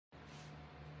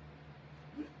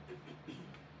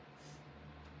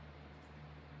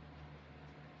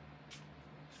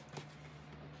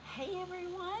Hey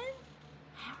everyone,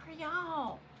 how are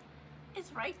y'all?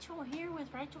 It's Rachel here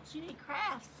with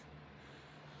Rachelsuniquecrafts.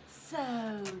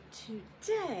 So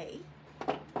today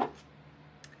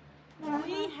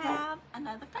we have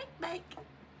another fake bake.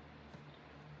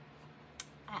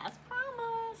 As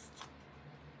promised,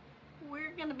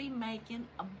 we're gonna be making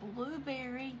a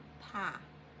blueberry pie.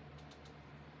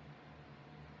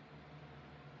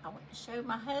 I went to show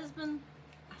my husband.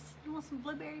 I said, "You want some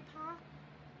blueberry pie?"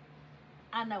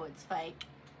 I know it's fake.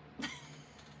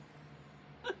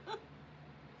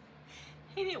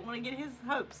 He didn't want to get his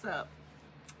hopes up.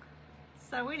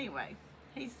 So anyway,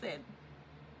 he said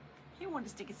he wanted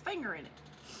to stick his finger in it.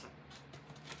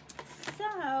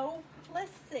 So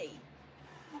let's see.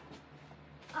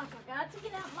 I forgot to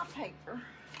get out my paper.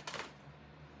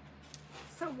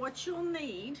 So what you'll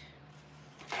need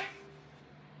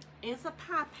is a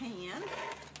pie pan.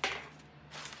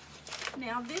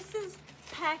 Now this is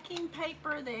packing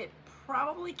paper that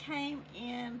probably came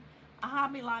in a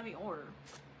Hobby Lobby order,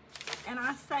 and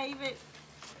I save it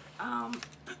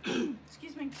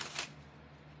excuse me,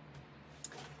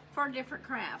 for different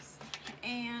crafts,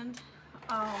 and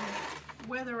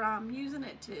whether I'm using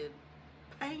it to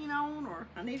paint on, or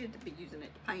I needed to be using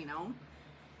it to paint on,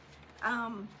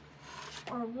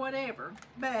 or whatever.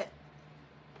 But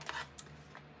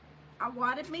I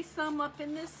wadded me some up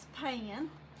in this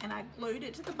pan and I glued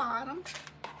it to the bottom.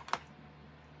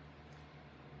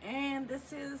 And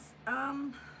this is, I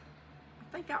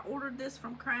think I ordered this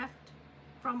from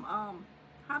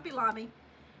Hobby Lobby,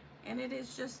 and it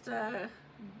is just,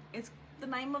 it's the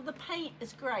name of the paint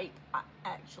is Grape,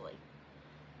 actually.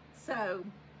 So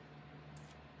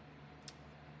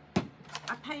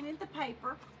I painted the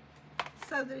paper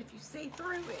so that if you see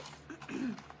through it,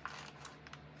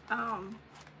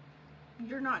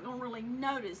 you're not gonna really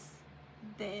notice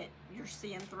that you're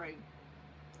seeing through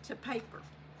to paper.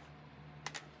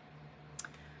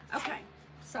 Okay,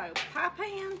 so pie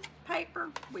pan, paper,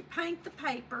 we paint the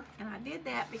paper, and I did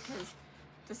that because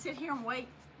to sit here and wait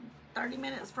 30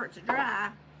 minutes for it to dry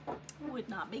would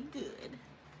not be good.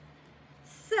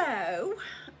 So,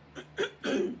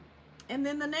 and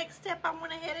then the next step I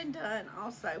went ahead and done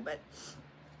also, but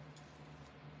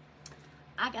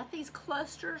I got these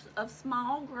clusters of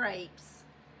small grapes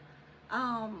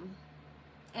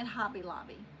at Hobby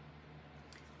Lobby.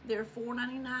 They're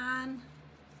 $4.99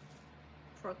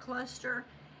 for a cluster,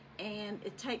 and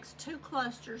it takes 2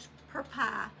 clusters per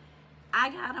pie. I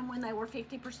got them when they were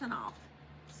 50% off,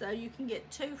 so you can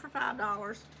get 2 for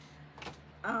 $5.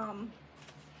 And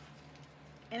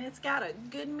it's got a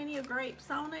good many of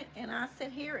grapes on it, and I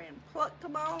sit here and pluck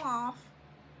them all off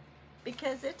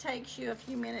because it takes you a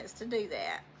few minutes to do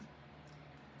that.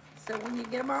 So when you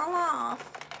get them all off,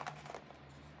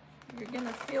 you're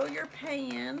gonna fill your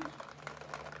pan.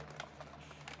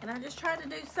 And I just try to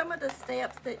do some of the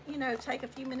steps that, you know, take a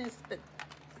few minutes, but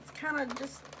it's kind of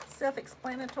just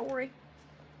self-explanatory.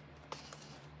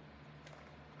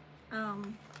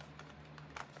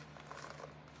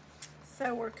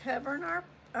 So we're covering our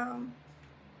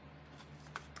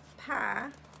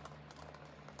pie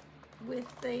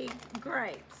with the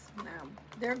grapes. Now,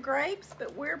 they're grapes,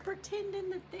 but we're pretending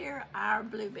that they're our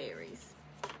blueberries.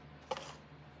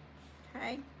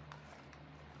 Okay?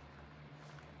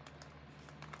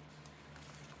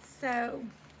 So,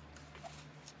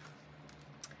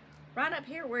 right up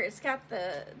here where it's got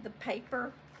the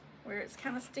paper, where it's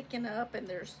kind of sticking up and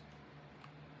there's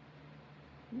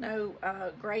no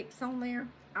grapes on there,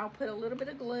 I'll put a little bit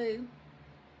of glue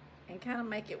and kind of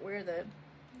make it where the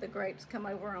grapes come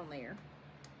over on there.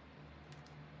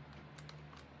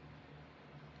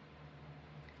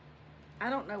 I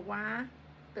don't know why,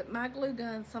 but my glue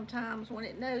gun sometimes, when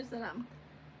it knows that I'm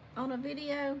on a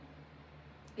video,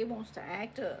 it wants to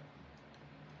act up.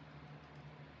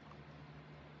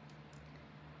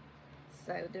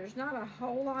 So there's not a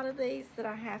whole lot of these that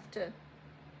I have to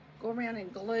go around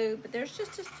and glue, but there's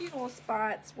just a few little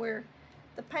spots where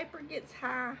the paper gets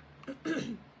high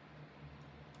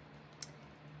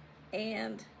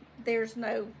and there's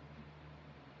no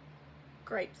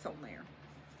grapes on there.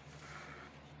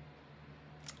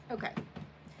 Okay.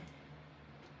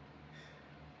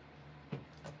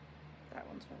 That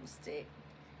one's gonna stick.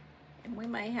 And we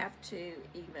may have to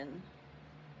even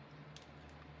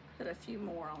put a few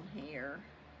more on here.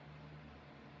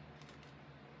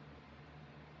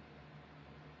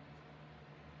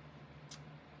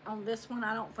 On this one,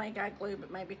 I don't think I glued, but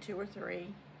maybe 2 or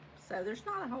 3. So there's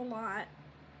not a whole lot.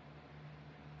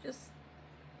 Just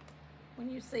when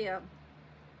you see a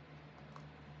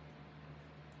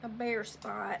bare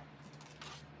spot,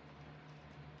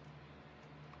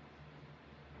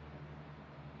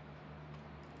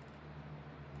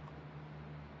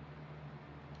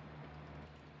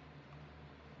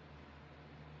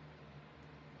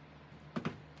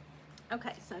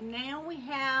 Okay, so now we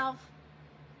have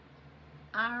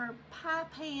our pie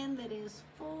pan that is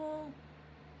full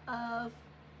of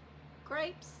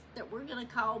grapes that we're gonna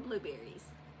call blueberries,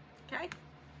 okay?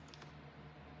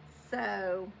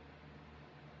 So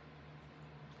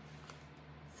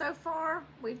far,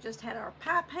 we've just had our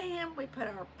pie pan, we put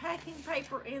our packing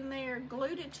paper in there,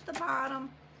 glued it to the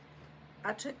bottom.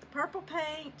 I took the purple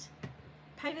paint,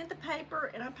 painted the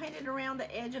paper, and I painted around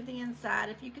the edge of the inside.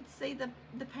 If you could see the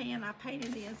pan, I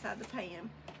painted the inside of the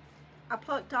pan. I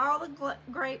plucked all the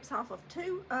grapes off of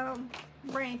 2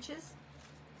 branches,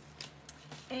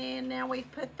 and now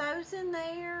we've put those in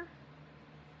there.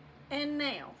 And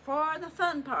now for the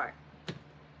fun part.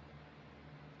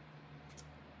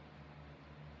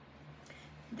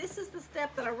 This is the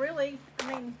step that I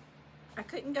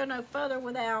couldn't go no further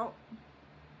without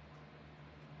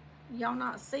y'all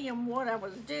not seeing what I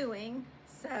was doing.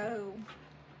 So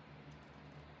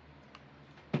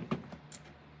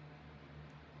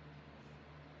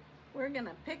we're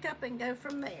gonna pick up and go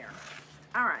from there.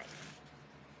 All right.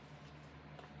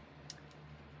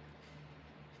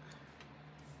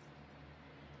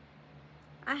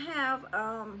 I have,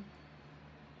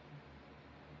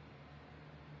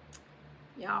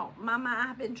 y'all,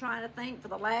 I've been trying to think for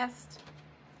the last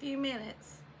few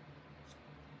minutes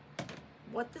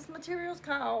what this material's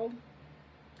called.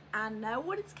 I know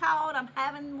what it's called. I'm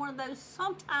having one of those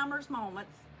sometimers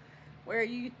moments where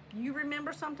you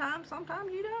remember sometimes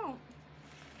you don't.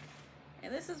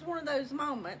 And this is one of those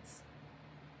moments.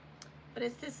 But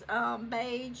it's this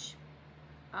beige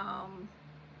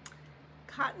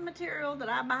cotton material that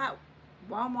I buy at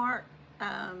Walmart,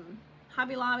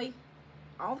 Hobby Lobby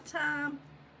all the time.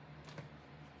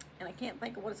 And I can't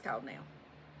think of what it's called now.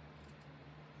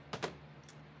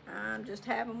 I'm just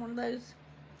having one of those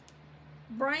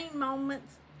brain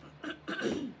moments.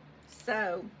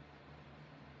 So,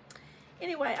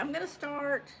 anyway, I'm going to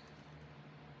start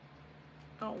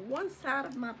on one side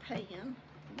of my pan.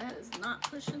 That is not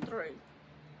pushing through.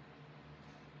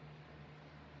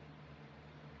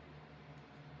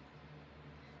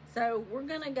 So, we're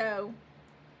going to go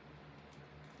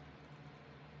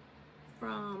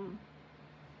from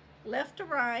left to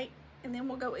right, and then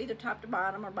we'll go either top to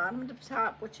bottom or bottom to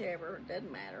top, whichever, it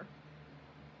doesn't matter.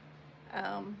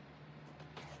 I'm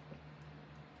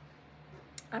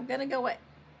gonna go a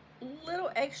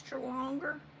little extra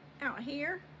longer out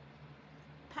here,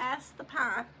 past the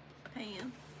pie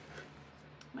pan.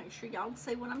 Make sure y'all can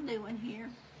see what I'm doing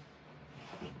here.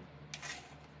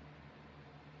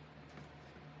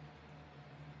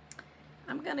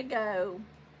 I'm gonna go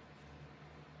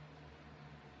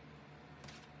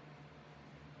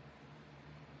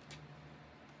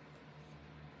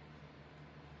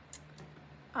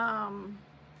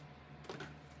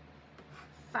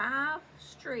five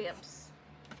strips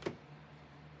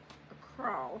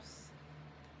across.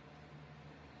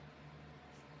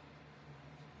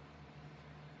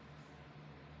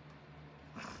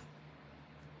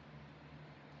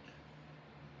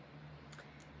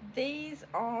 These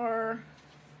are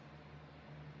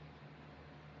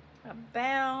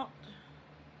about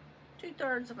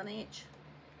 2/3 of an inch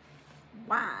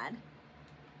wide.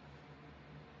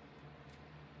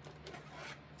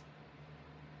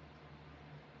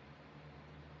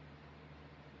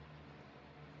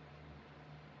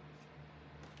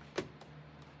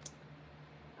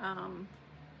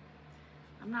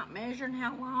 I'm not measuring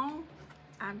how long.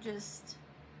 I'm just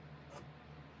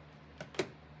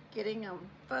getting them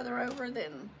further over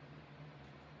than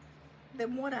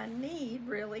what I need,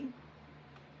 really.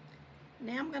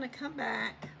 Now I'm going to come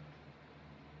back,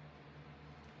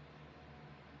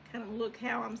 kind of look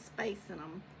how I'm spacing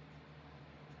them.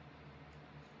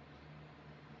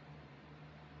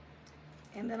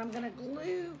 And then I'm going to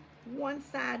glue one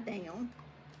side down.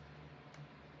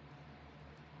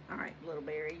 All right, little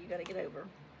berry, you got to get over.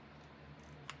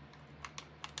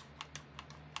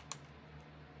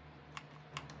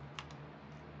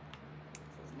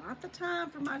 This is not the time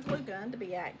for my glue gun to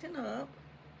be acting up.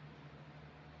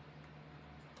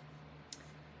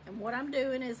 And what I'm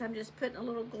doing is I'm just putting a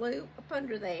little glue up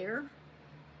under there.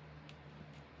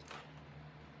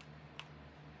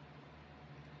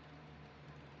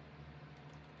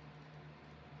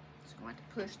 Just going to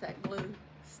push that glue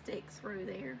stick through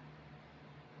there.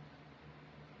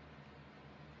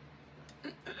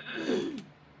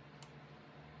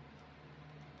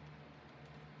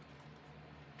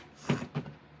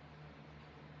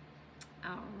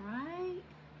 All right.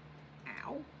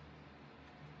 Ow.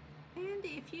 And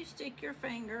if you stick your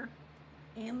finger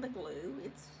in the glue,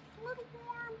 it's a little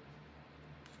warm.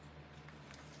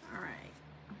 All right.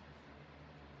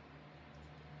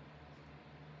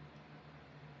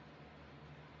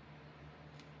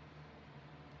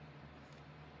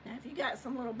 if you got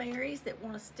some little berries that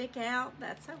want to stick out,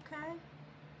 that's okay.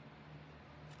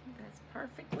 That's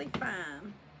perfectly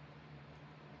fine.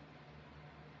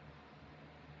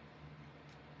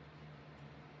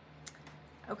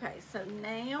 Okay, so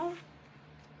now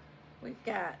we've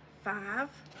got 5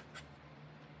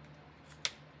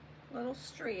 little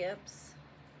strips.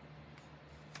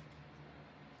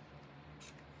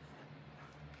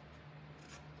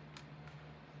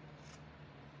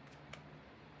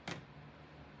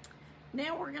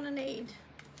 Now we're going to need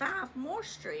 5 more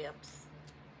strips.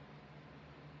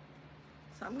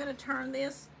 So I'm going to turn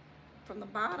this from the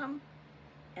bottom,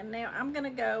 and now I'm going to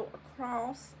go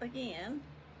across again.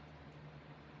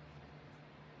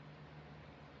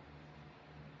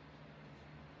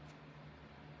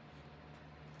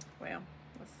 Well,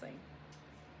 let's see.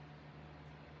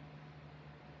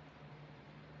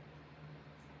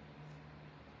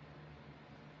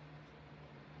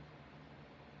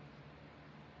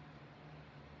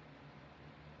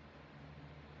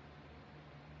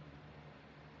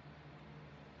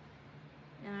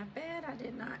 And I bet I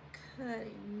did not cut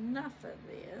enough of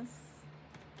this.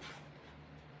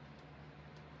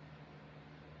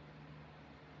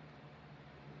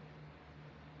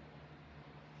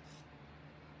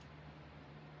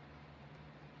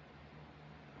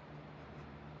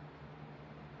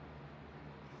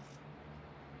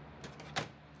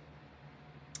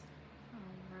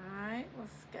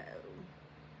 Let's go.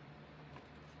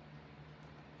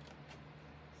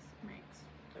 This makes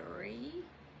 3.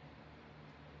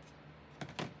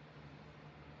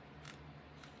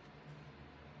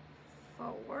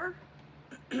 Four.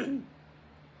 And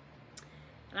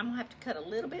I'm gonna have to cut a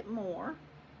little bit more.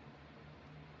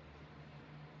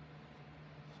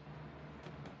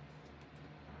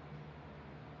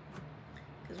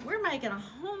 Because we're making a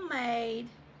homemade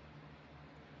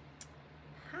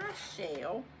pie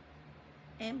shell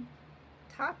and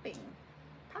topping,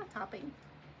 pie topping.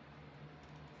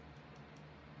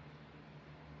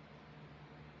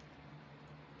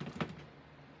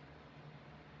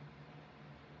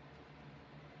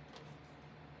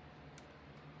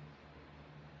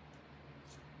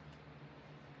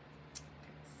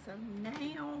 So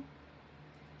now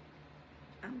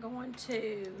I'm going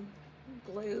to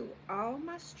glue all of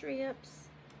my strips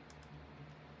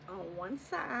on one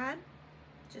side,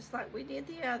 just like we did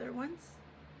the other ones.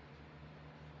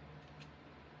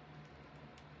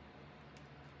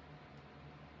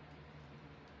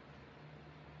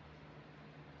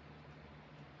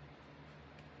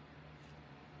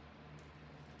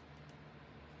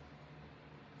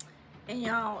 And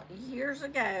y'all, years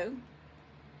ago,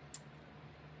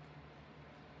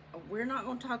 we're not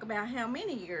going to talk about how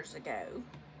many years ago,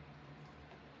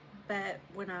 but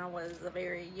when I was a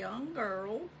very young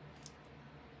girl,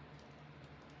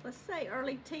 let's say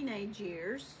early teenage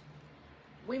years,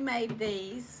 we made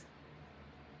these,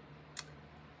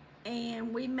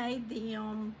 and we made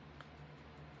them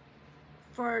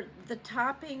for the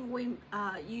topping. We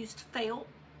used felt,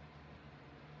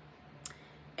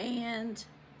 and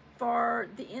for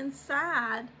the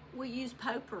inside we used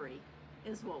potpourri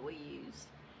is what we used.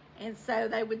 And so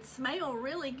they would smell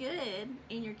really good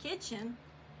in your kitchen.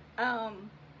 But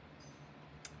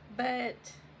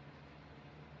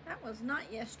that was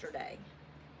not yesterday.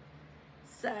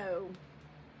 So,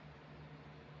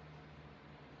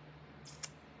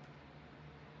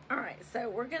 all right, so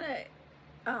we're gonna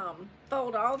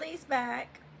fold all these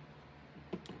back,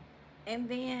 and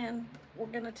then we're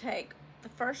gonna take the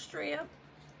first strip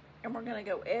and we're gonna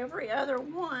go every other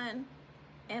one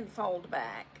and fold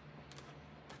back.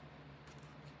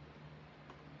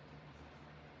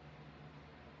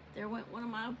 There went one of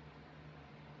my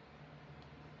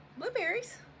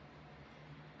blueberries.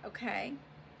 Okay,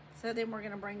 so then we're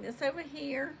gonna bring this over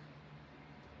here,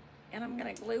 and I'm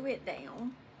gonna glue it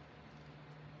down.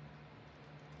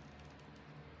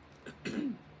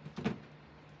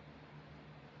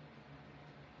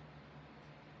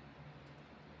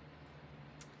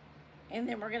 And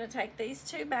then we're gonna take these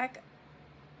 2 back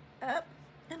up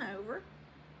and over.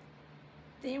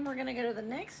 Then we're gonna go to the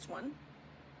next one.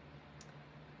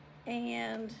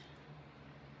 And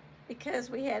because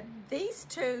we had these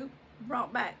 2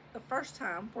 brought back the first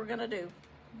time, we're gonna do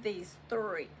these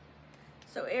 3.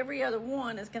 So every other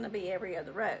one is gonna be every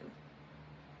other row.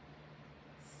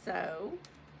 So,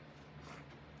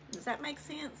 does that make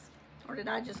sense? Or did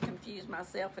I just confuse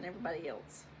myself and everybody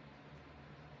else?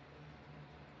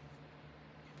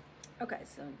 Okay,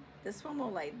 so this one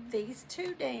will lay these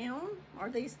 2 down, or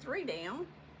these 3 down.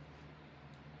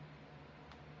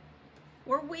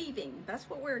 We're weaving. That's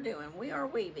what we're doing. We are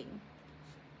weaving.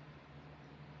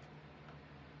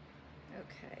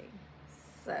 Okay,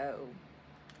 So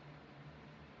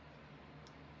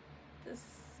this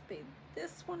be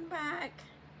this one back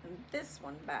and this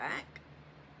one back.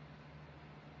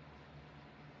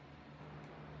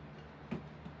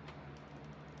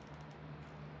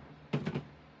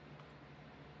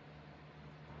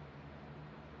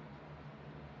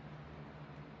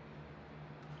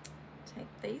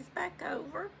 Take these back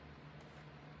over,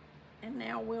 and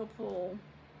now we'll pull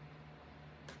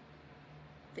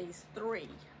these three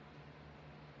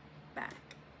back.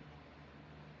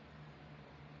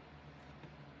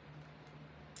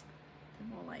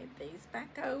 And we'll lay these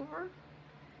back over.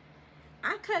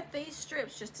 I cut these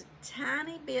strips just a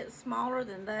tiny bit smaller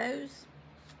than those.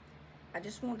 I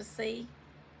just want to see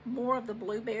more of the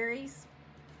blueberries.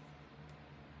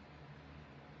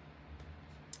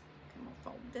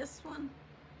 Fold this one.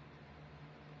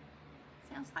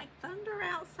 Sounds like thunder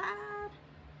outside.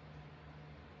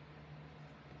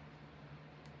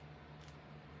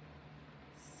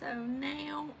 So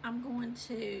now I'm going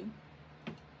to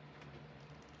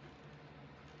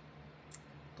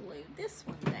glue this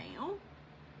one down.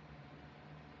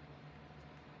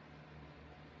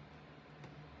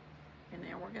 And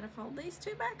now we're going to fold these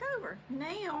two back over.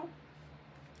 Now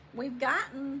we've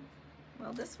gotten,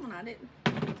 well, this one I didn't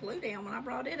glue down when I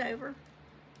brought it over.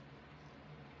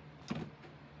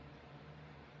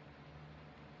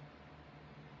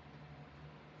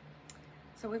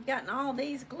 So we've gotten all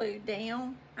these glued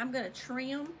down. I'm going to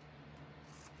trim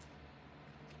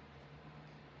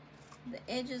the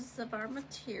edges of our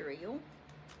material.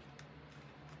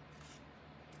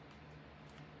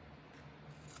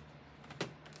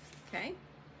 Okay.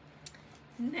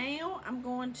 Now I'm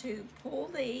going to pull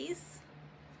these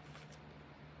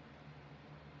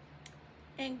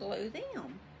and glue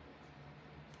them.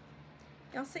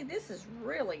 Y'all see, this is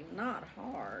really not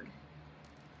hard.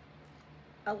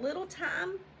 A little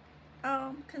time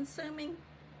consuming,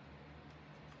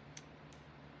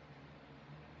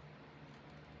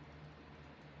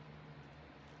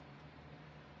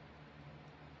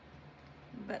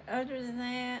 but other than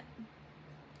that,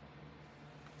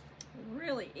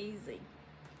 really easy.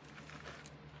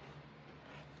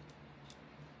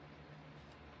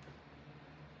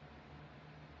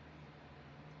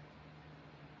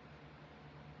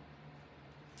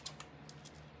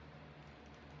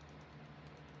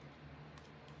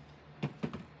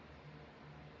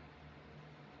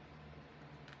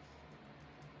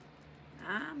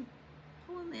 I'm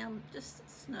pulling them just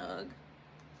snug.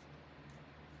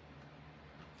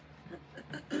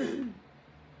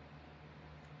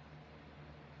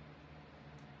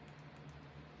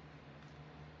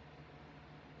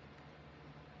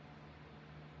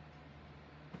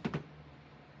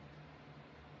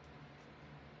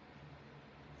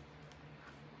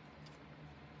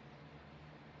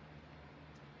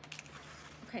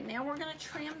 Okay, now we're going to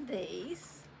trim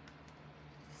these.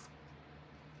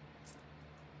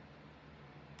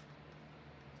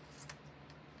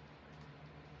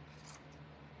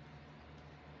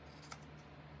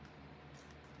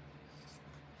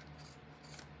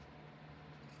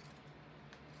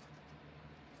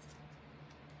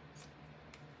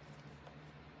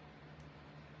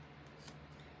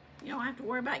 You don't have to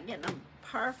worry about getting them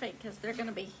perfect because they're going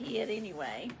to be hid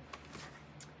anyway.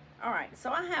 All right,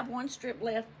 so I have one strip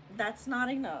left. That's not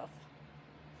enough.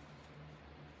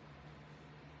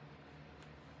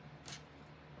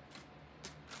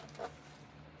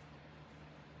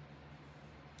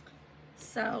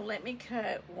 So let me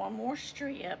cut one more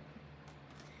strip.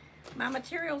 My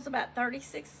material is about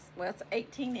 36, well, it's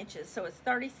 18 inches, so it's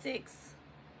 36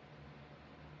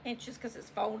 inches because it's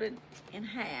folded in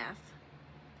half.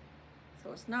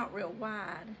 So it's not real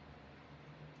wide.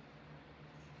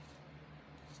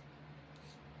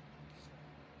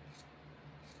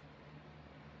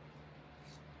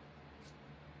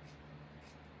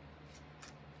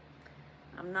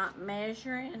 I'm not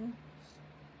measuring.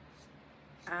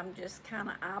 I'm just kind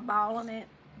of eyeballing it.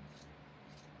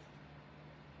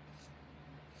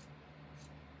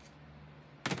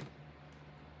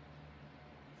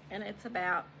 And it's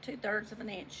about 2/3 of an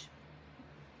inch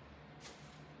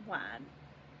wide.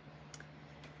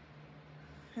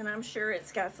 And I'm sure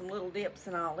it's got some little dips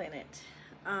and all in it.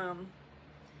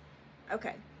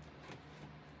 Okay.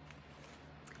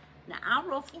 Now I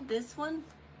ruffled this one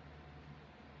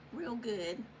real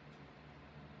good.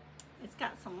 It's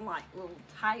got some like little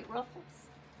tight ruffles.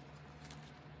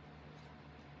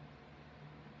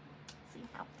 See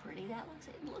how pretty that looks?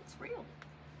 It looks real.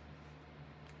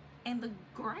 And the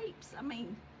grapes, I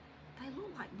mean, they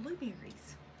look like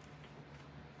blueberries.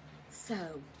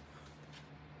 So,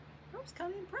 I was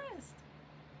kind of impressed.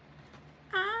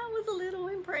 I was a little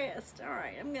impressed. All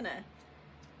right, I'm gonna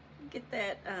get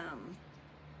that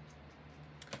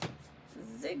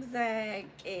zigzag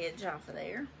edge off of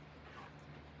there.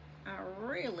 I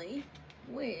really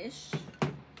wish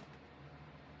that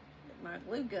my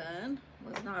glue gun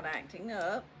was not acting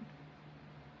up.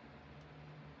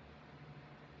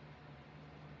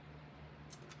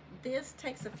 This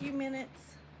takes a few minutes.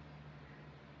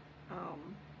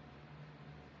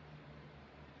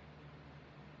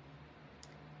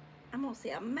 I'm gonna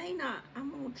see, I'm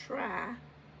gonna try.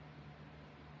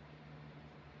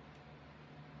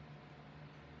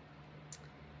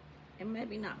 And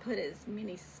maybe not put as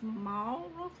many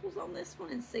small ruffles on this one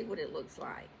and see what it looks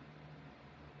like.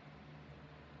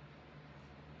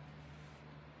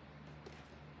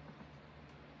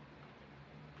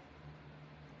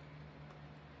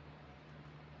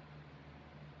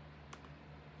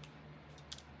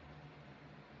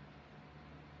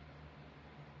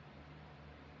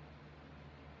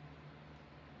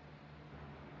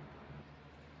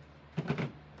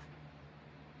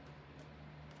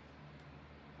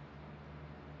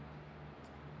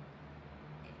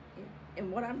 And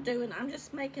what I'm doing, I'm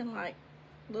just making like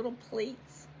little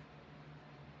pleats.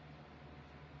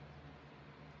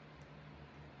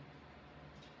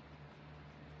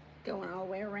 Going all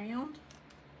the way around.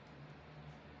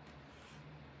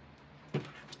 It's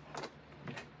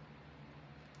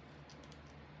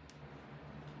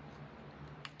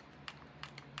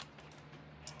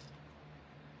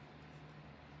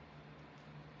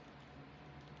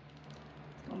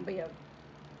gonna be a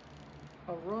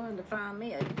run to find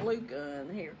me a glue gun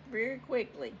here very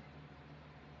quickly.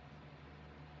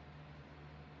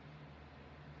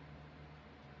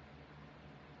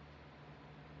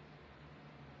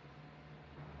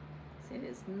 See,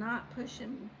 it's not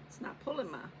pushing, it's not pulling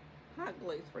my hot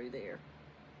glue through there.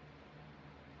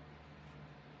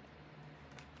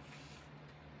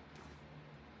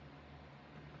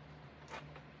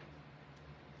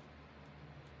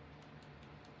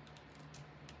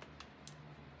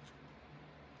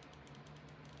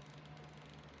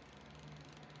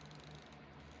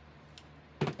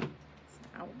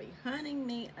 I will be hunting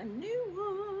me a new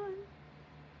one.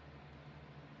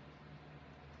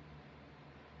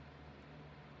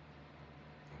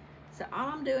 So all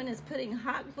I'm doing is putting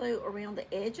hot glue around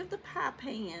the edge of the pie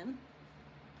pan.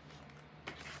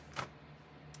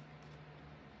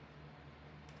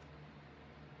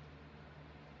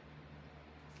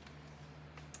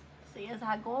 See, as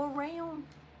I go around,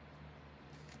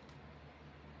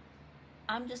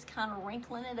 I'm just kind of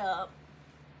wrinkling it up.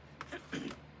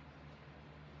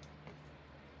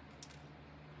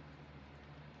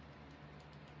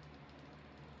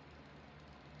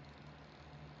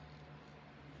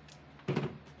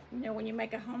 You know, when you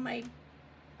make a homemade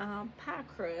pie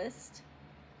crust,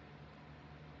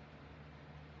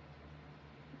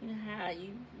 you know how you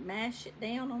mash it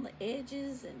down on the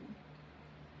edges and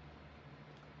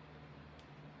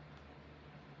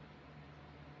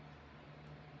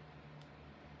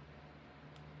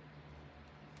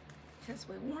because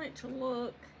we want it to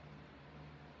look,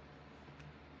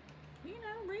 you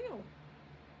know, real.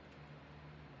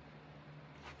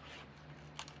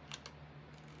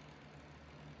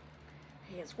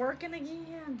 It's working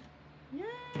again.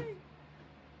 Yay!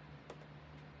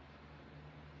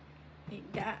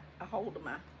 It got a hold of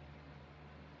my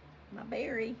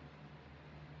berry.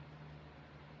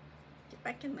 Get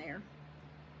back in there.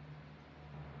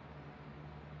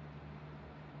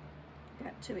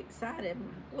 Got too excited.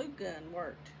 My glue gun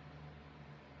worked.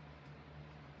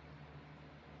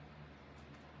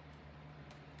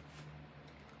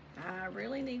 I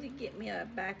really need to get me a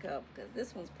backup because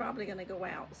this one's probably going to go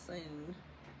out soon.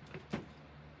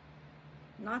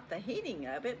 Not the heating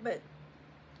of it, but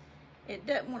it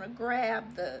doesn't want to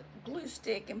grab the glue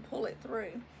stick and pull it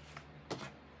through.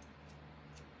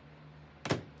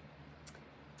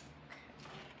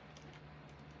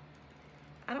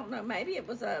 I don't know, maybe it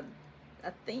was a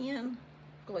thin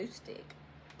glue stick.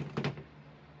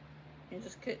 You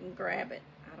just couldn't grab it.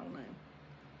 I don't know.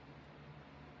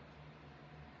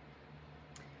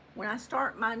 When I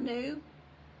start my new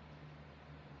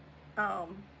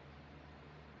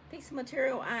piece of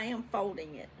material, I am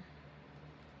folding it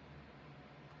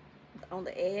on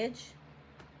the edge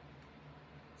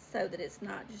so that it's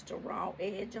not just a raw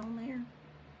edge on there.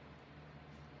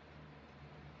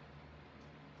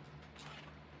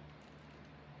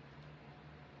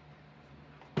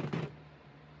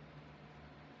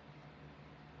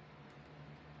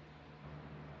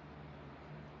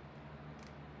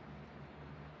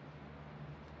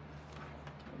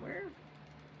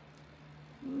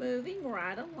 Moving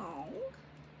right along.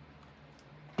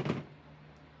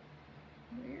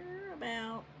 we're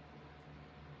about,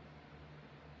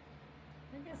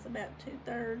 I guess about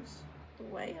 2/3 the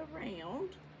way around.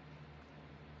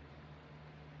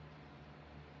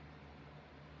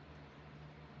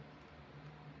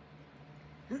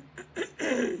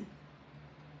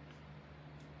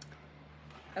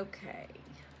 Okay.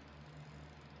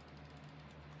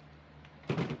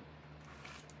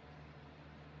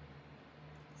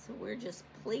 So we're just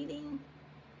pleating,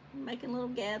 making little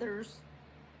gathers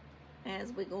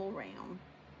as we go around.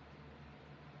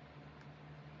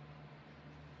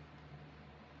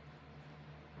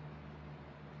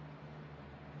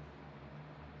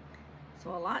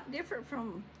 So a lot different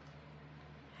from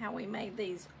how we made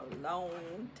these a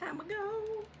long time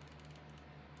ago.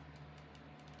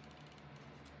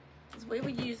 Because we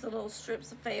would use the little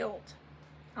strips of felt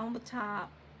on the top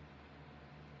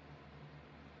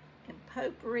and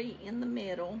potpourri in the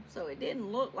middle, so it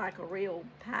didn't look like a real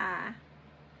pie.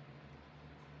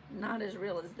 Not as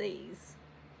real as these.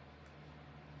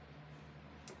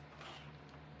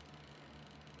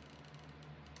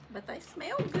 But they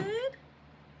smell good.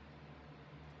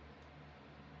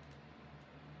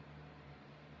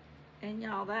 And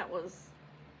y'all, that was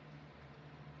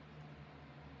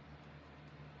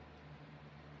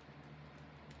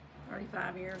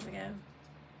 $35 years ago.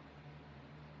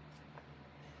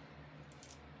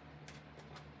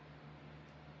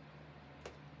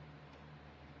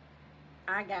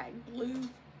 I got glue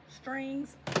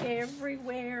strings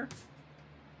everywhere.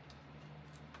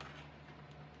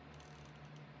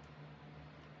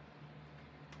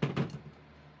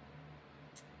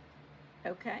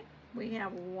 Okay, we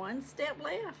have one step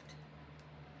left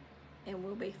and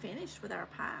we'll be finished with our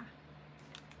pie.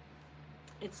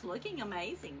 It's looking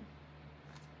amazing.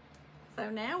 So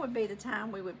now would be the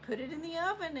time we would put it in the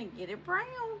oven and get it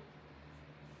brown.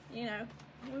 You know,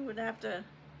 we would have to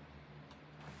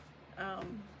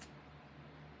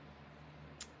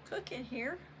cook it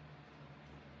here.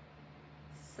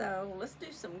 So let's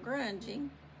do some grunging.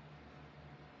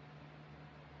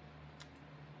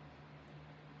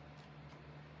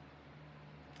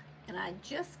 And I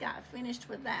just got finished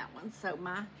with that one, so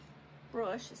my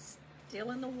brush is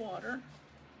still in the water.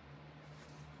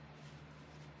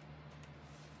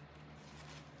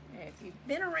 If you've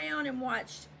been around and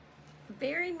watched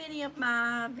very many of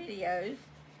my videos,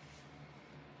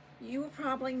 you will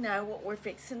probably know what we're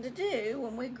fixing to do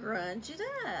when we grunge it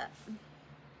up.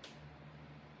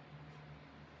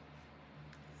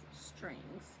 Some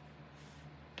strings.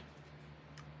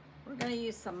 We're going to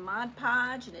use some Mod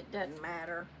Podge, and it doesn't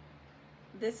matter.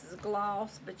 This is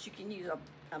gloss, but you can use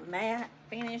a matte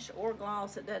finish or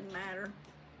gloss, it doesn't matter.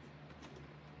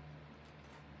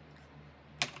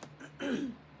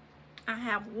 I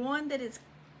have one that is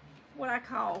what I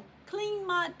call clean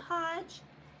Mod Podge,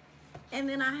 and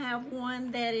then I have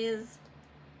one that is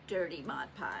dirty Mod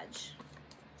Podge.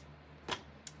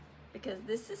 Because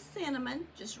this is cinnamon,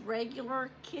 just regular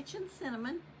kitchen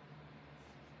cinnamon.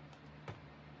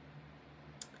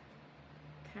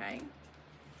 Okay.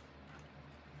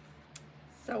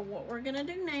 So what we're gonna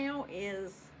do now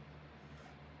is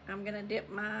I'm gonna dip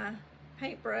my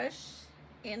paintbrush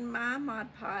in my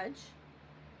Mod Podge,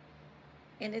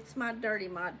 and it's my dirty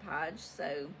Mod Podge,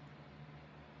 so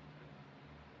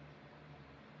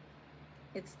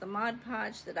it's the Mod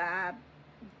Podge that I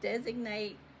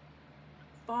designate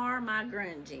for my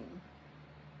grunging.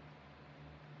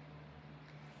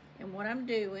 And what I'm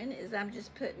doing is I'm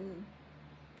just putting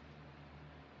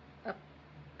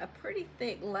a pretty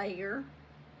thick layer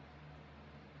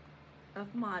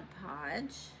of Mod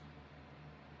Podge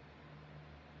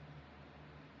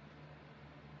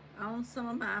on some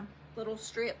of my little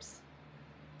strips.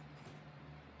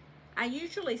 I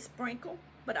usually sprinkle,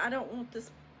 but I don't want this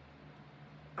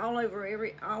all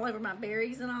over my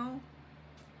berries and all.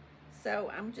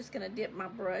 So I'm just gonna dip my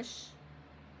brush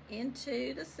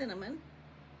into the cinnamon,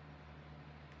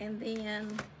 and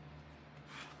then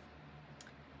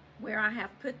where I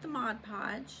have put the Mod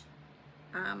Podge,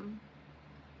 I'm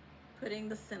putting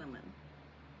the cinnamon.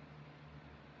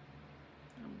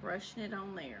 I'm brushing it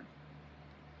on there.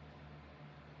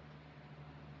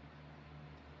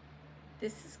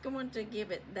 This is going to give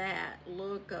it that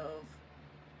look of,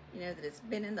 you know, that it's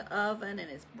been in the oven and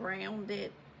it's browned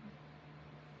it.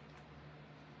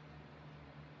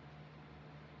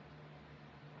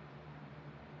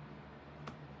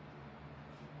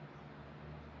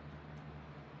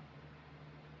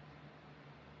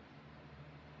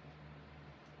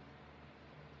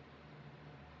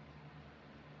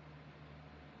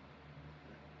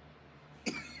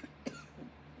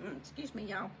 Excuse me,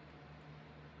 y'all.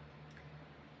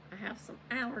 I have some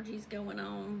allergies going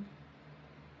on.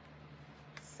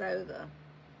 So the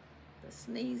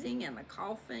sneezing and the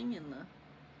coughing and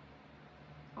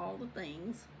all the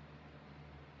things.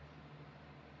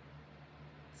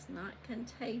 It's not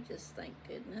contagious, thank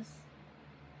goodness.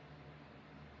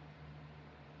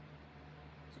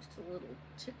 Just a little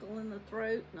tickle in the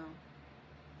throat and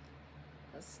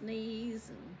a sneeze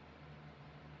and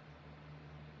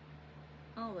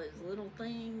all those little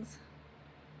things.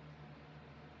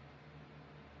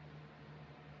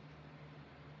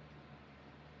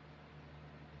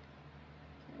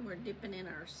 Okay, we're dipping in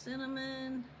our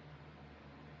cinnamon.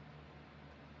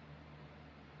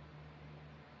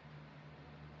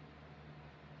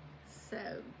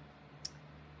 So,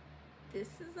 this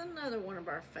is another one of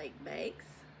our fake bakes.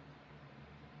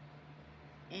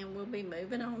 And we'll be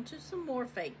moving on to some more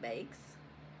fake bakes.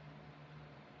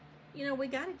 You know, we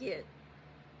got to get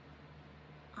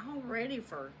all ready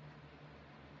for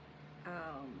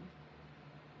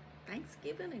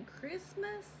Thanksgiving and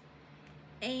Christmas.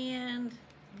 And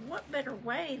what better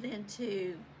way than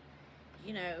to,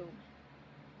 you know,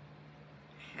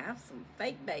 have some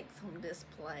fake bakes on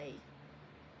display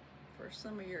for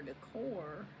some of your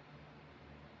decor.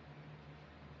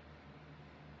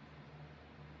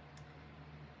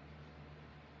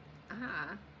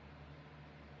 I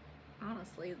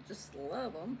honestly just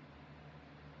love them,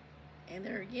 and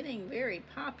they're getting very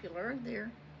popular.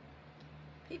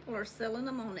 People are selling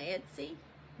them on Etsy,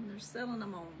 and they're selling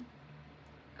them on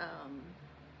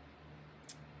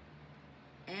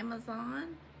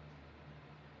Amazon.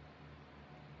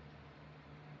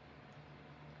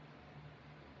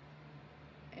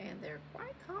 And they're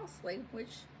quite costly,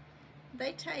 which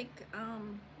they take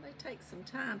some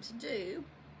time to do.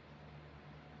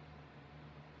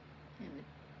 And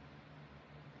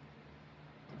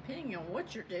depending on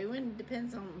what you're doing,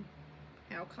 depends on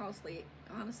how costly it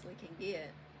honestly can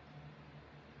get.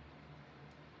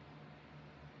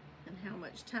 And how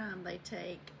much time they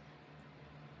take.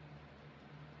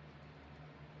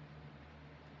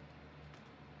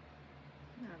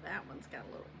 Now that one's got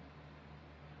a little...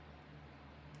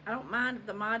 I don't mind if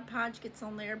the Mod Podge gets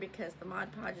on there because the Mod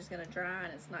Podge is going to dry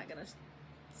and it's not going to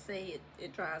see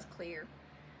it dries clear.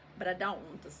 But I don't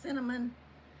want the cinnamon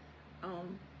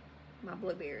on my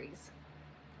blueberries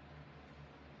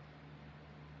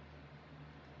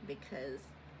because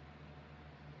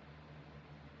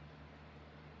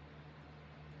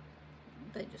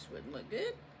they just wouldn't look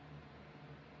good.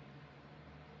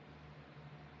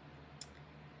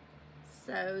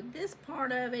 So this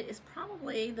part of it is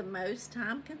probably the most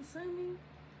time consuming.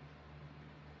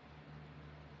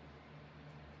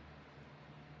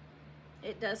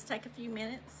 It does take a few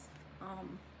minutes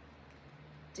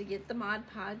to get the Mod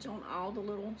Podge on all the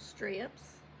little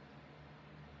strips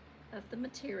of the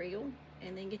material,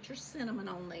 and then get your cinnamon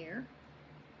on there.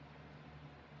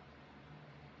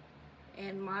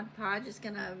 And Mod Podge is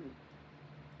gonna,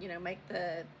 you know, make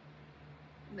the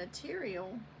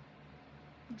material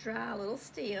dry a little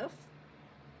stiff.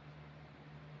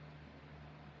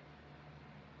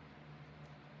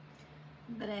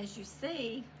 But as you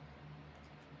see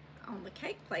on the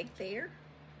cake plate there,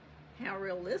 how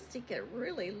realistic it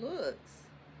really looks.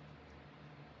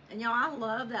 And y'all, I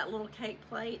love that little cake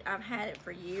plate. I've had it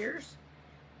for years.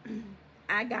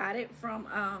 I got it from,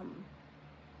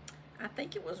 I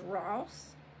think it was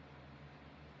Ross.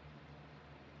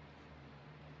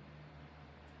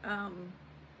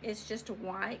 It's just a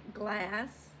white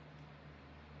glass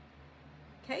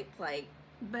cake plate,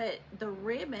 but the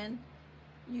ribbon,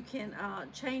 you can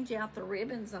change out the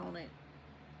ribbons on it.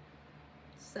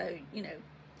 So, you know,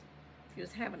 if you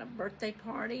was having a birthday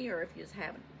party, or if you was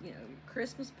having, you know,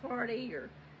 Christmas party or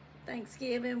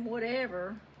Thanksgiving,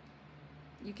 whatever,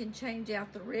 you can change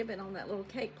out the ribbon on that little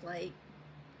cake plate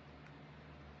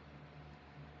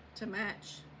to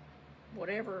match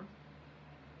whatever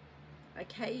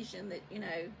occasion that, you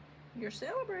know, you're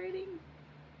celebrating.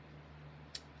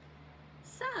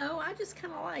 So I just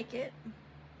kind of like it.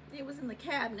 It was in the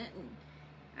cabinet and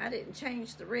I didn't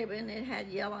change the ribbon. It had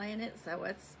yellow in it, so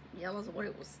that's yellow's what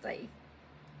it will stay.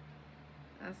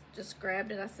 I just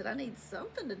grabbed it. I said, I need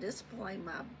something to display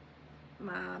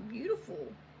my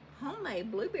beautiful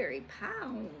homemade blueberry pie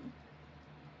on.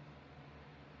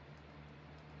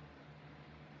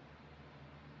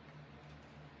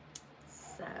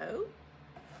 So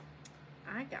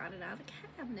I got it out of the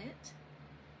cabinet.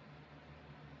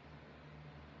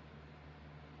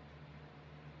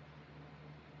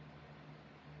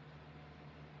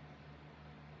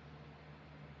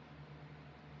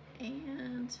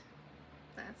 And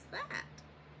that's that.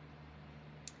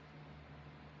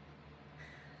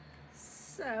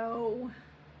 So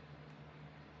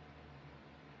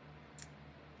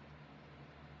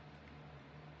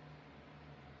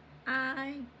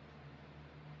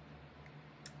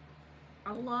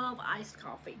I love iced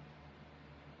coffee.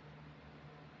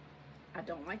 I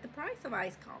don't like the price of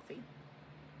iced coffee.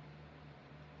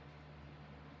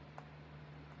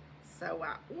 So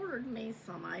I ordered me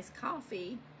some iced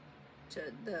coffee,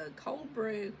 to the cold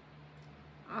brew,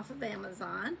 off of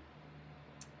Amazon.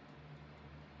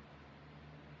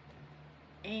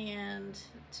 And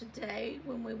today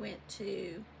when we went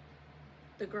to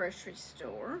the grocery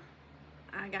store,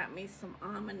 I got me some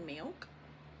almond milk.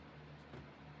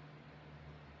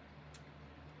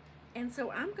 And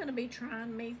so I'm going to be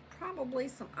trying me probably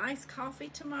some iced coffee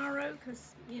tomorrow,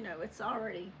 because, you know, it's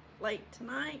already late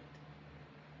tonight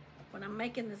when I'm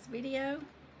making this video.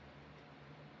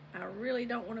 I really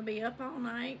don't want to be up all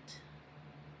night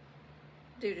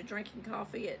due to drinking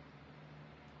coffee at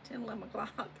 10, 11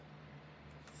 o'clock.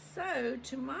 So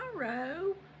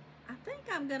tomorrow, I think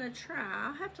I'm going to try.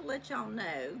 I'll have to let y'all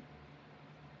know.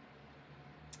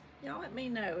 Y'all let me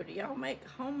know. Do y'all make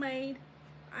homemade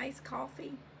iced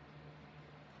coffee?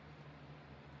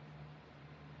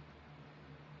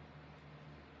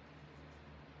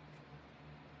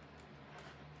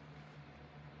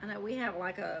 I know we have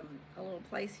like a little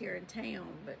place here in town,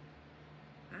 but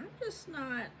I'm just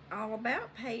not all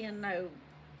about paying no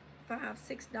 $5,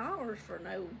 $6 for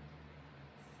no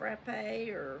frappe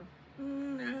or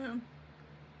no.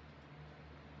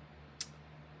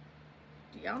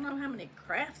 Do y'all know how many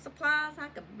craft supplies I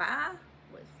could buy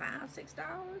with $5,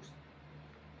 $6?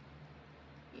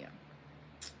 Yeah.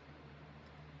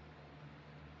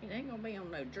 It ain't gonna be on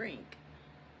no drink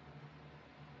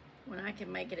when I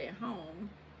can make it at home.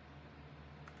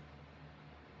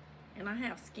 And I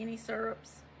have skinny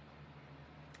syrups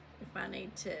if I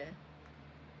need to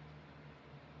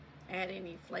add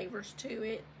any flavors to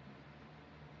it.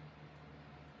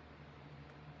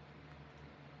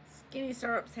 Skinny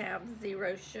syrups have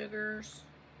 0 sugars.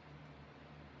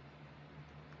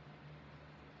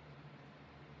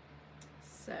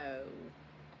 So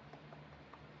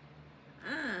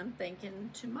I'm thinking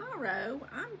tomorrow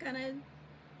I'm gonna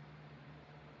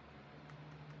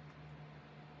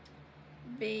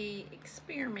be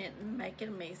experimenting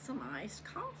making me some iced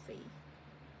coffee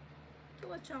to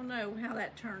let y'all know how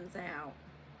that turns out.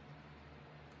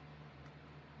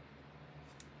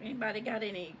 Anybody got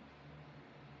any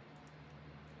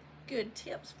good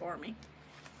tips for me?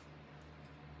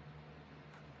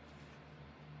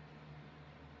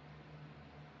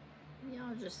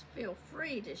 Y'all just feel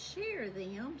free to share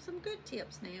them. Some good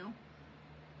tips now.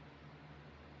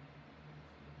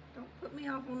 Don't put me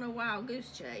off on a wild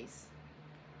goose chase.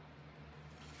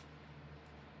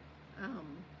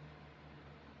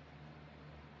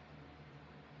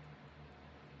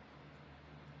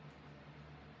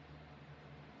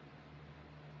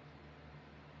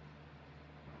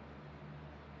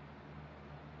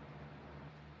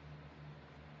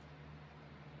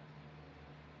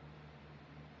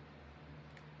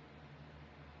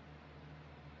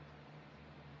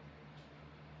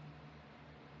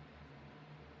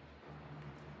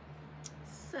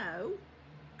 So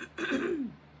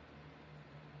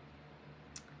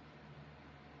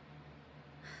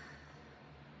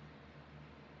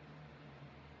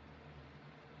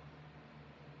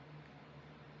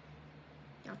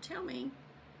y'all tell me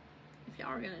if y'all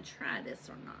are going to try this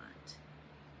or not.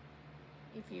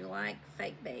 If you like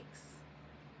fake bakes.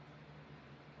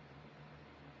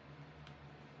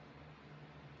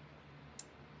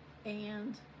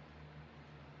 And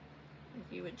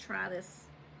if you would try this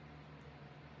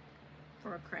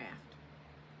for a craft.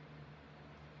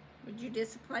 Would you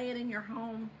display it in your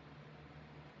home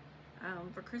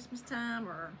for Christmas time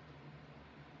or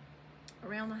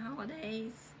around the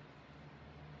holidays?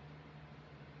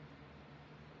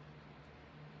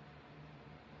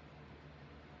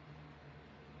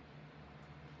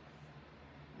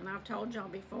 And I've told y'all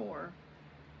before,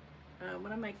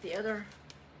 when I make the other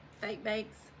fake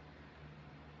bakes,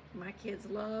 my kids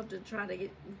love to try to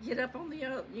get up on the,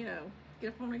 get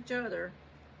up on each other,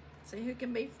 see who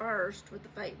can be first with the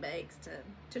fake bakes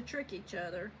to trick each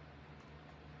other.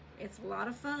 It's a lot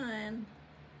of fun.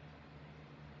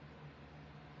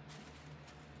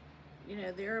 You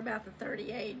know, they're about the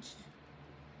 30 age,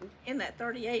 in that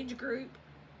 30 age group.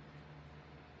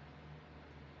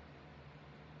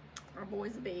 Our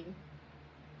boys will be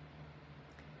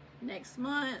next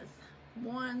month.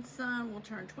 One son will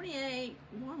turn 28,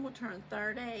 one will turn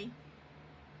 30.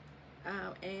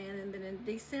 And then in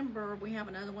December, we have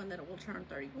another one that will turn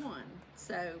 31.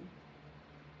 So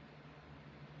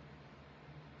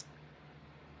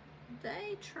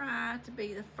they try to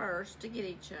be the first to get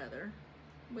each other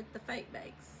with the fake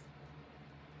bakes.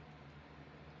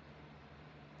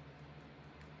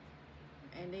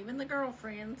 And even the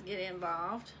girlfriends get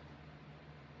involved.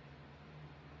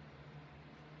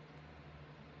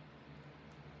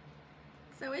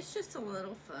 So it's just a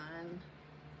little fun,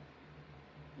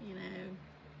 you know.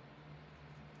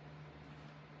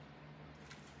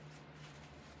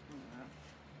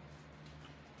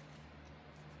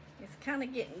 It's kind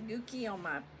of getting gooky on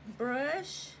my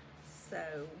brush,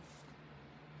 so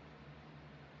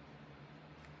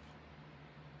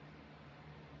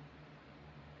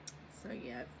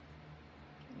yeah,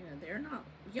 you know, they're not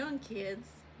young kids,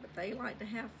 but they like to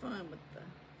have fun with the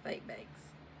fake bakes.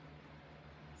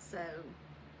 So,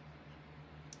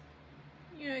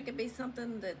 you know, it could be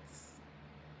something that's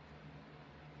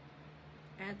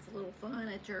adds a little fun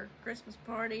at your Christmas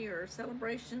party or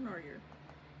celebration, or your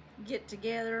get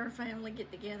together, family get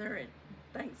together at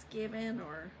Thanksgiving,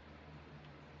 or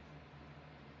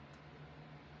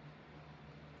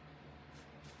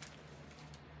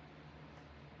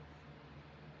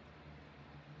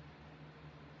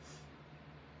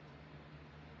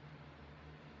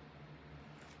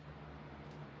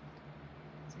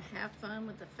to have fun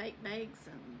with the fake bakes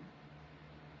and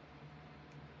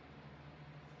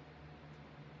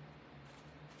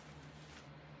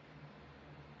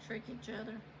trick each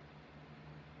other.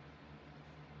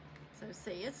 So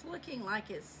see, it's looking like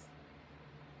it's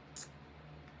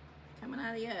coming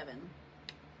out of the oven.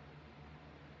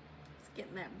 It's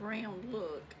getting that brown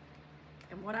look.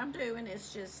 And what I'm doing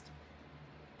is just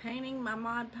painting my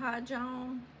Mod Podge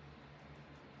on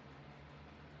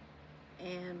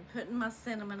and putting my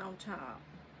cinnamon on top.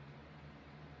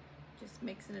 Just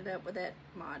mixing it up with that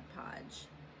Mod Podge.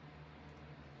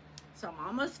 So I'm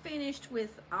almost finished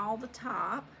with all the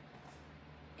top,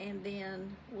 and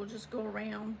then we'll just go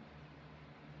around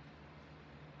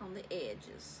on the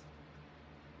edges.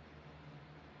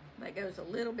 That goes a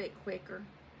little bit quicker.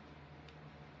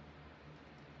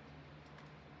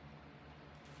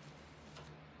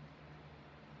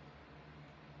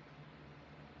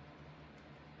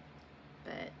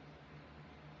 But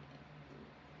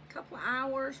a couple of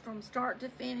hours from start to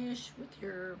finish with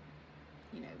your,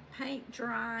 you know, paint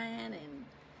drying and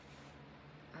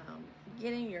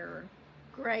getting your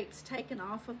grates taken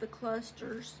off of the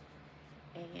clusters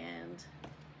and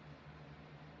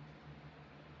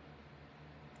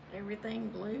everything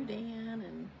glued in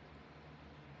and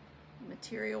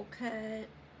material cut and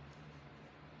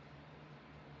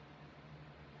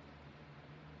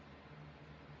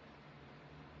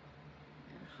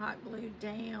hot glued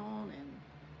down, and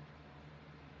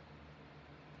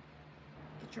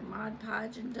get your Mod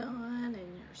Podging done and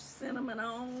your cinnamon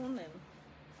on, and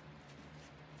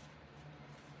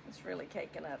it's really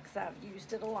caking up because I've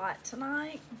used it a lot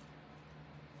tonight.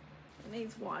 It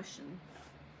needs washing.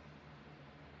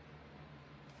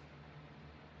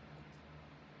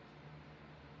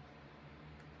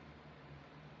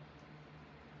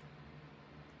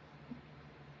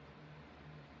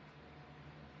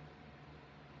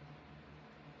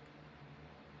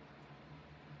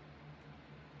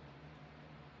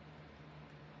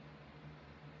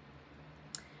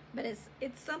 But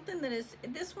it's something that is,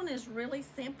 this one is really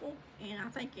simple, and I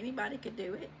think anybody could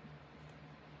do it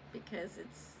because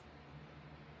it's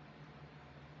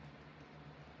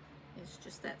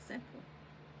just that simple.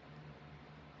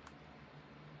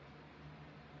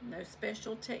 No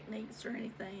special techniques or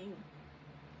anything.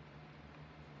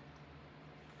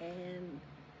 And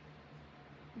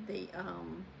the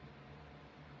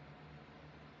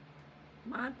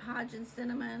Mod Podge and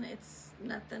cinnamon, it's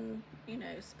nothing, you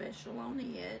know, special on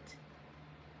it.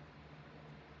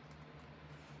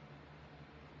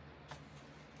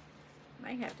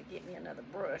 May have to get me another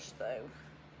brush though.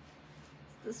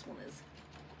 This one is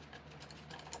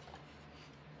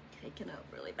caking up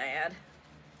really bad.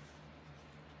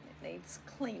 It needs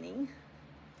cleaning.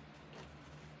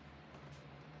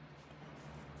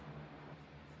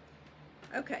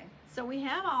 Okay, so we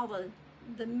have all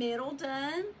the middle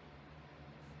done.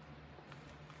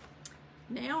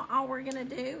 Now all we're gonna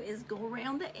do is go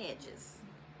around the edges.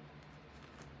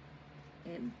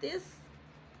 And this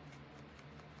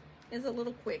is a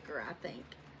little quicker, I think.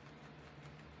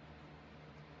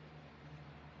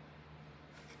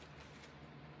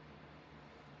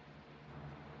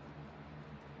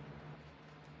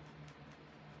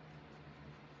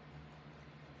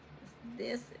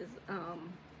 This is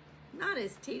not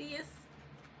as tedious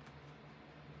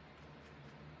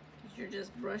because you're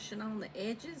just brushing on the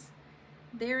edges.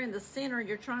 There in the center,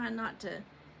 you're trying not to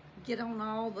get on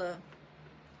all the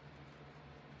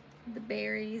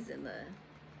berries and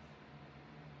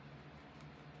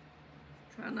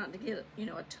try not to get, you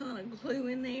know, a ton of glue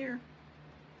in there.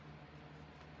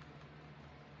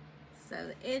 So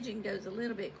the edging goes a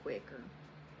little bit quicker.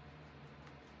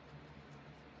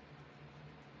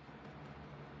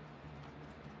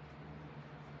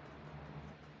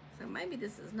 So maybe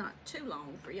this is not too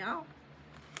long for y'all.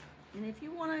 And if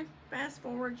you want to fast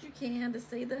forward, you can to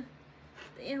see the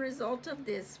end result of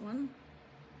this one.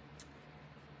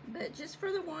 But just for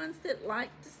the ones that like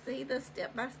to see the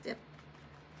step-by-step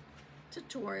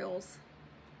tutorials,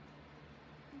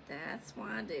 that's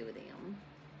why I do them.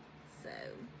 So,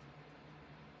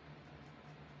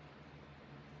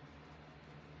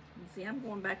 and see, I'm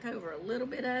going back over a little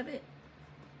bit of it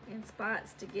in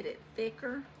spots to get it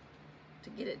thicker, to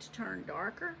get it to turn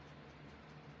darker.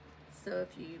 So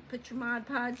if you put your Mod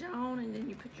Podge on and then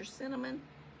you put your cinnamon,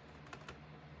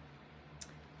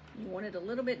 you want it a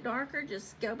little bit darker,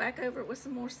 just go back over it with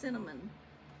some more cinnamon.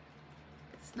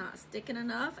 If it's not sticking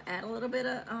enough, add a little bit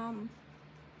of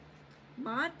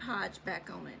Mod Podge back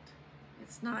on it.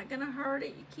 It's not gonna hurt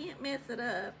it, you can't mess it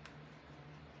up.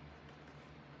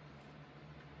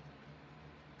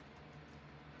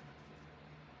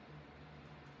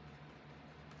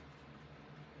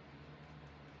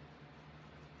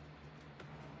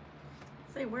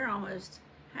 See, we're almost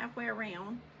halfway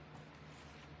around,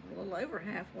 a little over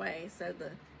halfway, so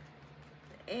the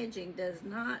edging does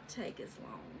not take as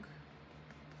long.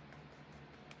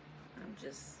 I'm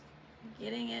just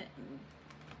getting it and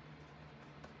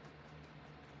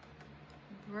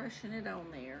brushing it on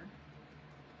there.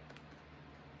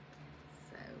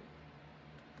 So,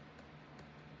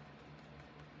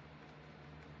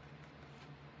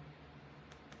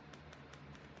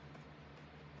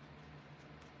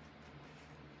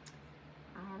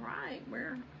 all right,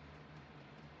 we're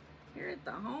here at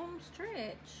the home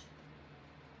stretch.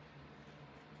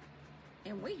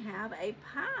 And we have a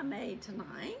pie made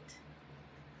tonight.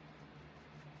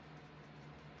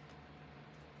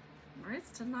 Or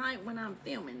it's tonight when I'm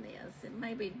filming this. It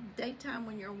may be daytime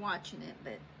when you're watching it,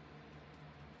 but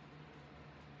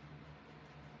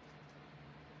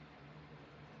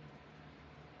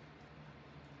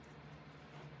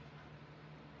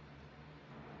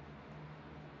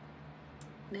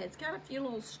now it's got a few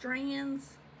little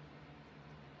strands.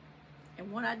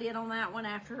 And what I did on that one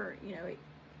after, you know,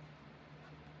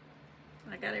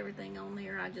 I got everything on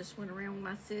there, I just went around with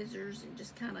my scissors and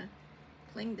just kind of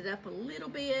cleaned it up a little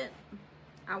bit.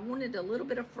 I wanted a little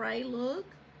bit of fray look.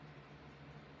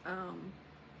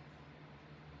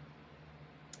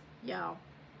 Y'all,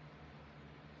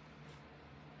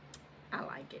 I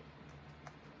like it.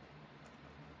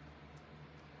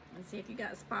 And see if you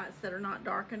got spots that are not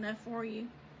dark enough for you.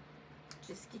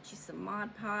 Just get you some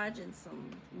Mod Podge and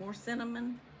some more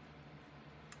cinnamon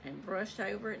and brush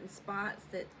over it in spots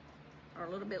that are a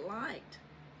little bit light.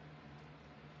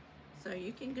 So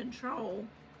you can control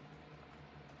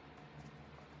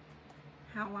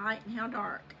how light and how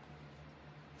dark.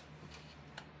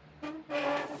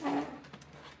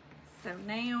 So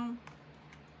now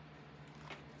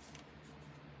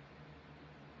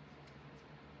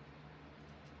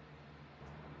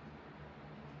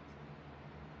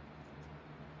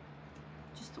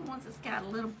just the ones that's got a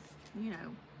little, you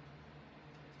know,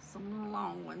 some little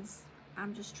long ones,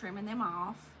 I'm just trimming them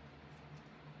off.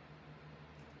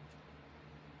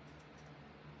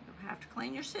 You'll have to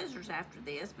clean your scissors after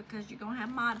this because you're gonna have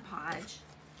Mod Podge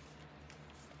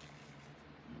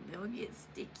and they'll get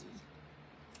sticky.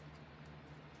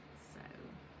 So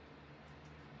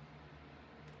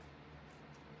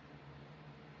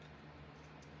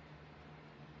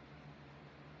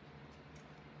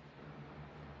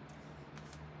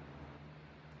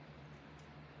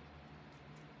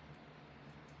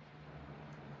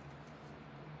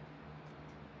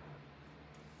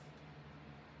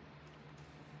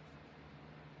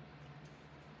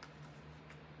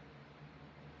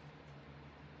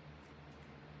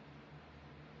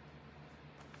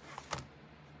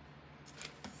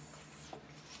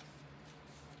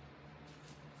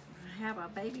I have a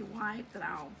baby wipe that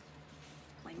I'll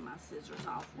clean my scissors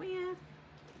off with.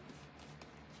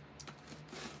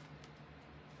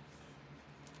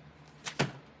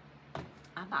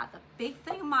 I bought the big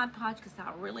thing of Mod Podge because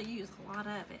I really use a lot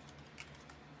of it.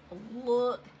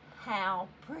 Look how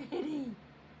pretty.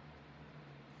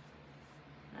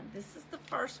 Now this is the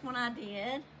first one I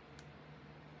did.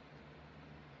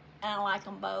 And I like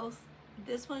them both.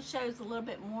 This one shows a little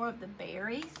bit more of the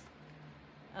berries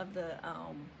of the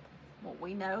what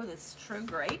we know that's true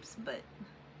grapes, but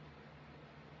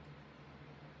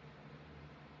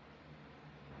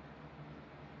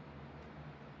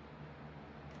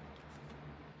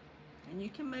and you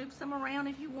can move some around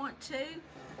if you want to.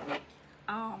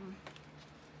 I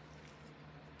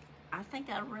think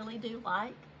I really do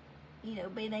like you know,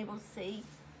 being able to see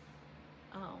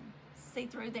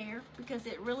through there, because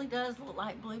it really does look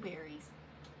like blueberries.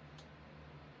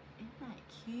 Isn't that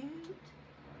cute?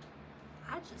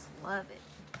 I just love it.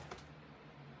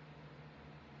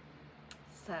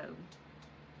 So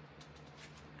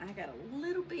I got a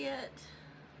little bit.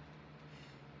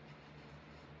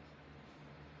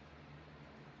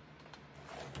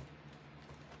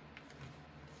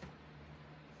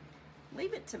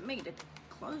 Leave it to me to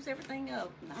close everything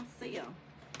up, and I see an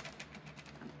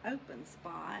open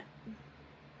spot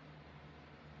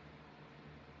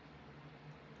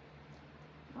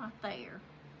right there.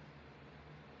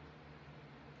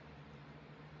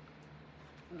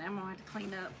 And I'm gonna have to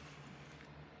clean up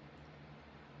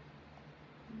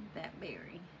that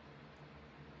berry.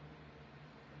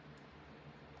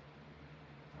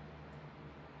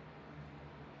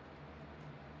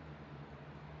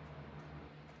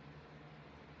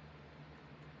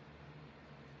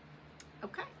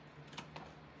 Okay.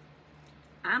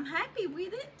 I'm happy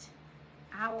with it.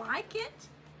 I like it.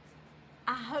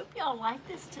 I hope y'all like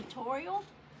this tutorial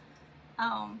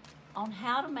on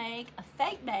how to make a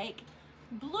fake bake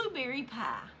blueberry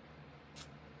pie.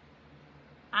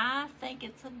 I think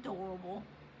it's adorable.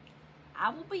 I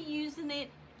will be using it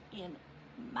in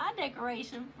my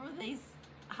decoration for this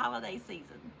holiday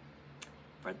season.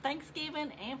 For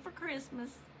Thanksgiving and for Christmas,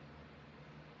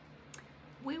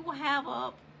 we will have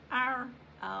up our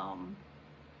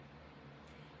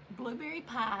blueberry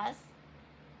pies.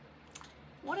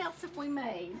 What else have we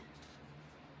made?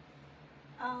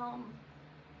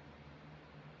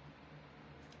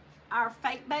 Our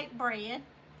fake baked bread.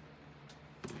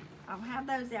 I'll have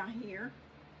those out here.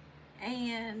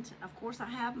 And of course I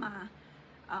have my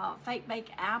fake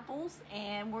baked apples,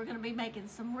 and we're gonna be making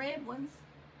some red ones.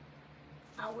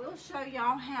 I will show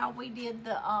y'all how we did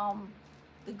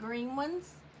the green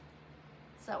ones.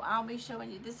 So I'll be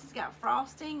showing you. This has got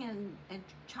frosting and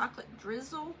chocolate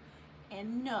drizzle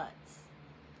and nuts.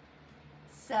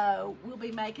 So we'll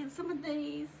be making some of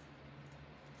these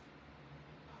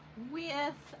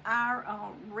with our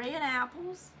red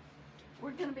apples.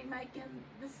 We're going to be making,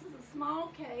 this is a small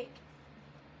cake.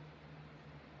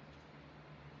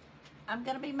 I'm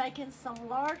going to be making some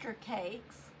larger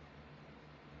cakes.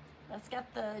 That's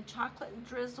got the chocolate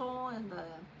drizzle and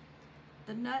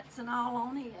the nuts and all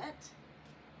on it.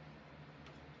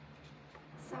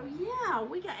 So yeah,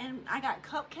 and I got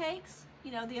cupcakes,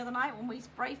 you know, the other night when we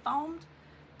spray foamed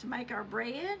to make our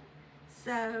bread.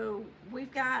 So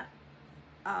we've got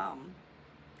a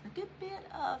good bit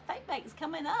of fake bakes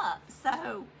coming up.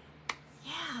 So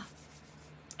yeah,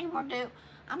 and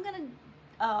I'm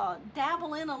gonna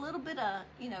dabble in a little bit of,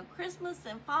 you know, Christmas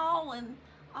and fall and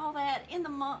all that in the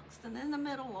amongst and in the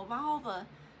middle of all the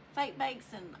fake bakes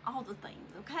and all the things.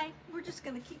 Okay, we're just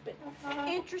gonna keep it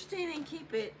interesting and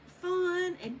keep it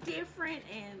fun and different,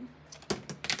 and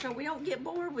so we don't get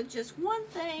bored with just one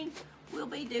thing. We'll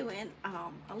be doing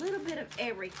a little bit of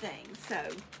everything. So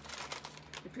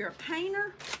if you're a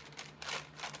painter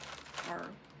or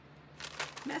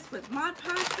mess with Mod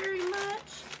Podge very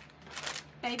much,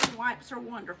 baby wipes are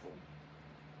wonderful,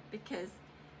 because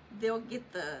they'll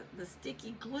get the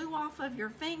sticky glue off of your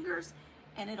fingers,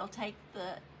 and it'll take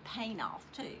the paint off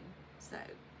too. So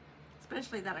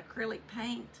especially that acrylic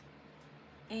paint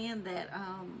and that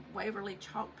Waverly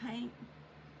chalk paint,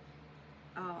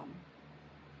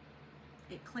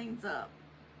 it cleans up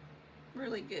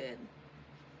really good.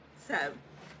 So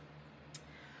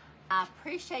I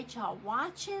appreciate y'all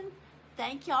watching.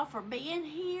 Thank y'all for being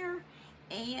here.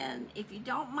 And if you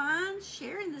don't mind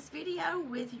sharing this video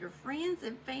with your friends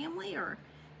and family, or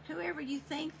whoever you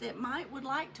think that would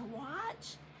like to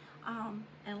watch,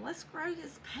 and let's grow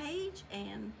this page.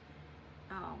 And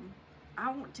I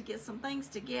want to get some things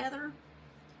together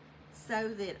so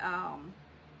that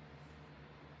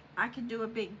I can do a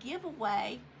big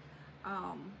giveaway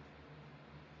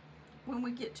when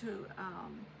we get to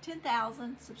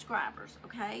 10,000 subscribers.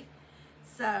 Okay,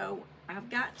 so I've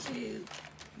got to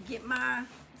get my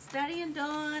studying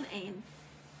done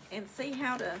and see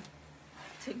how to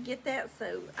get that,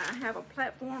 so I have a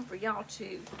platform for y'all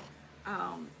to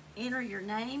enter your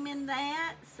name in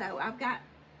that. So I've got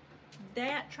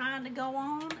that trying to go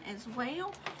on as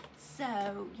well.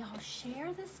 So y'all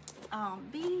share this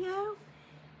video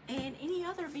and any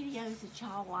other videos that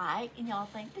y'all like and y'all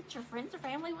think that your friends or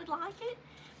family would like it.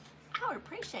 I would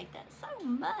appreciate that so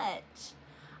much.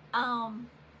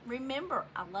 Remember,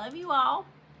 I love you all,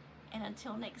 and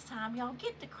until next time, y'all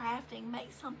get to crafting,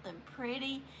 make something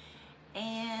pretty,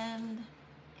 and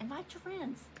invite your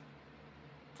friends.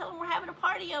 Tell them we're having a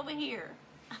party over here.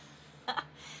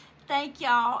 Thank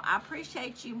y'all. I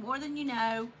appreciate you more than you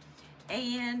know.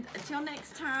 And until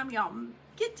next time, y'all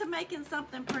get to making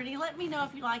something pretty. Let me know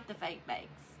if you like the fake bakes,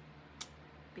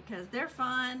 because they're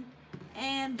fun,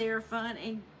 and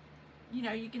you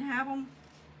know, you can have them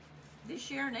this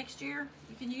year, next year.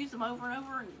 You can use them over and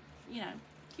over, and you know,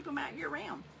 keep them out year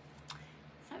round.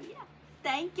 So yeah,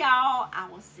 thank y'all. I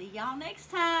will see y'all next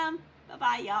time. Bye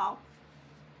bye, y'all.